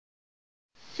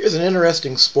Here's an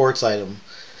interesting sports item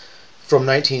from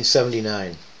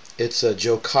 1979. It's a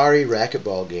Jokari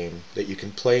Racquetball game that you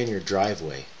can play in your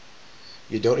driveway.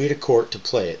 You don't need a court to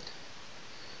play it.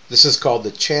 This is called the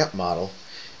Champ model,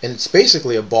 and it's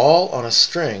basically a ball on a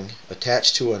string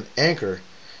attached to an anchor,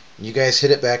 and you guys hit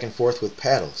it back and forth with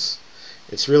paddles.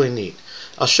 It's really neat.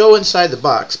 I'll show inside the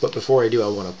box, but before I do, I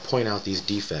want to point out these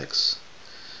defects.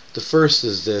 The first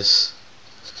is this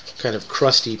kind of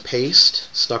crusty paste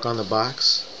stuck on the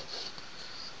box.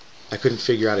 I couldn't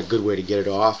figure out a good way to get it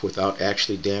off without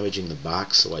actually damaging the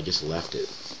box, so I just left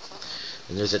it.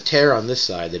 And there's a tear on this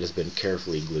side that has been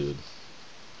carefully glued.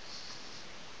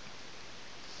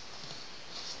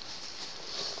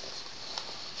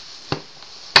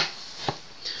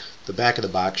 The back of the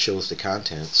box shows the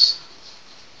contents.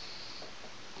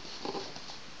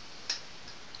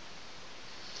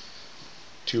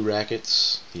 Two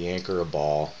rackets, the anchor, a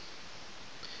ball.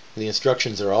 And the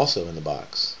instructions are also in the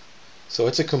box. So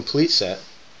it's a complete set.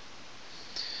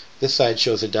 This side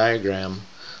shows a diagram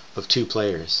of two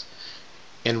players.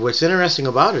 And what's interesting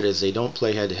about it is they don't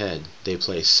play head to head. They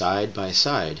play side by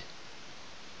side.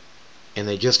 And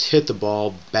they just hit the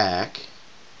ball back,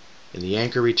 and the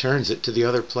anchor returns it to the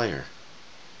other player.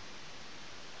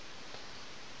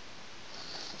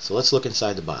 So let's look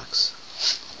inside the box.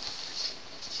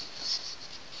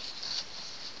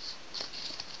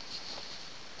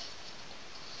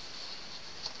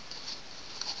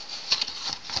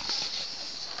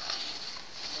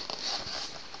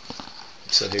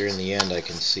 So here in the end I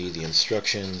can see the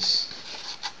instructions.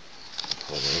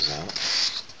 Pull those out.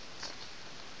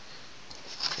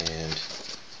 And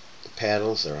the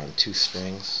paddles are on two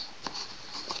strings,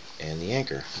 and the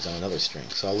anchor is on another string.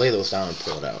 So I'll lay those down and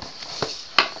pull it out.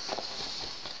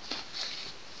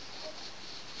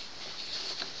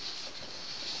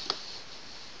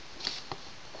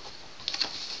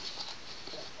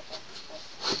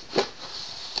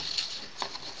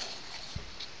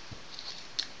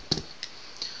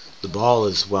 The ball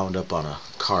is wound up on a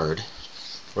card,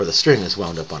 or the string is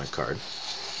wound up on a card.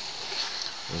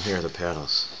 And here are the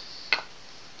paddles.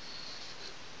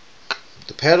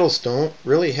 The paddles don't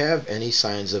really have any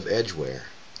signs of edge wear.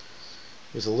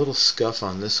 There's a little scuff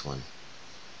on this one.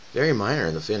 Very minor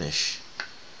in the finish.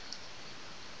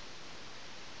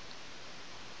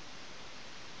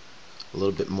 A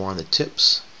little bit more on the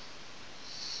tips.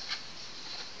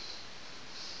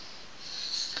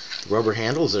 The rubber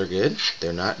handles are good.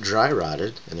 They're not dry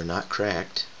rotted and they're not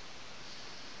cracked.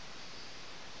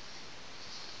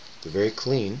 They're very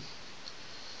clean.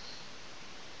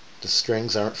 The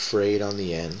strings aren't frayed on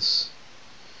the ends.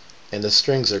 And the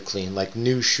strings are clean, like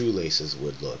new shoelaces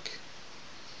would look.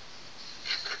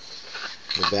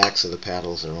 The backs of the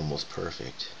paddles are almost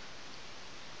perfect.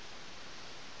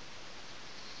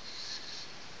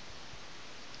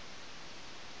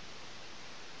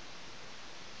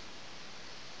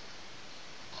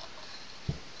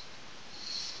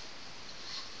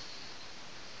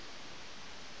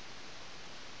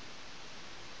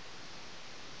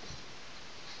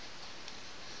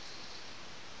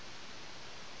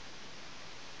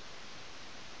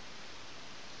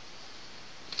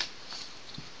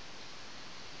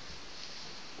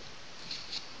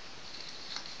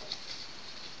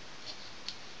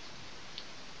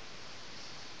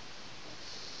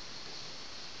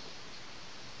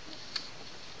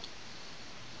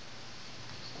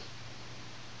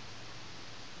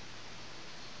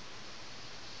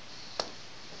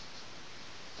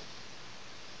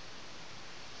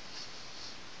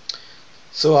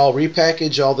 So I'll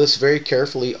repackage all this very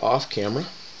carefully off camera.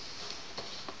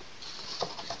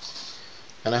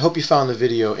 And I hope you found the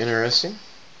video interesting.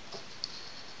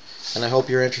 And I hope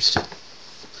you're interested.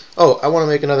 Oh, I want to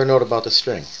make another note about the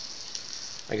string.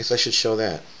 I guess I should show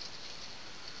that.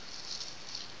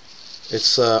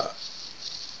 It's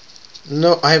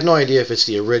no, I have no idea if it's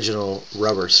the original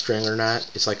rubber string or not.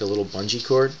 It's like a little bungee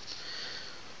cord.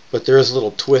 But there is a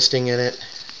little twisting in it,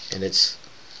 and it's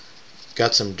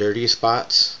got some dirty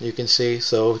spots you can see,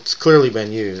 so it's clearly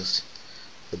been used.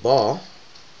 The ball,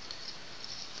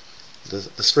 the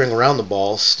string around the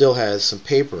ball still has some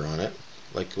paper on it,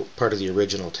 like part of the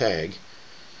original tag,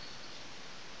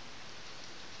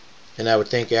 and I would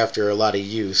think after a lot of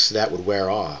use that would wear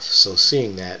off. So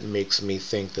seeing that makes me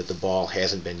think that the ball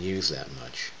hasn't been used that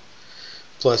much.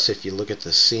 Plus, if you look at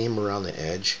the seam around the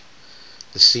edge,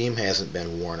 the seam hasn't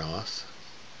been worn off.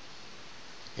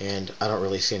 And I don't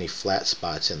really see any flat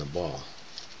spots in the ball.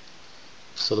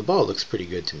 So the ball looks pretty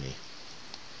good to me.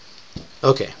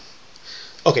 Okay,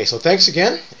 so thanks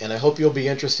again, and I hope you'll be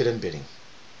interested in bidding.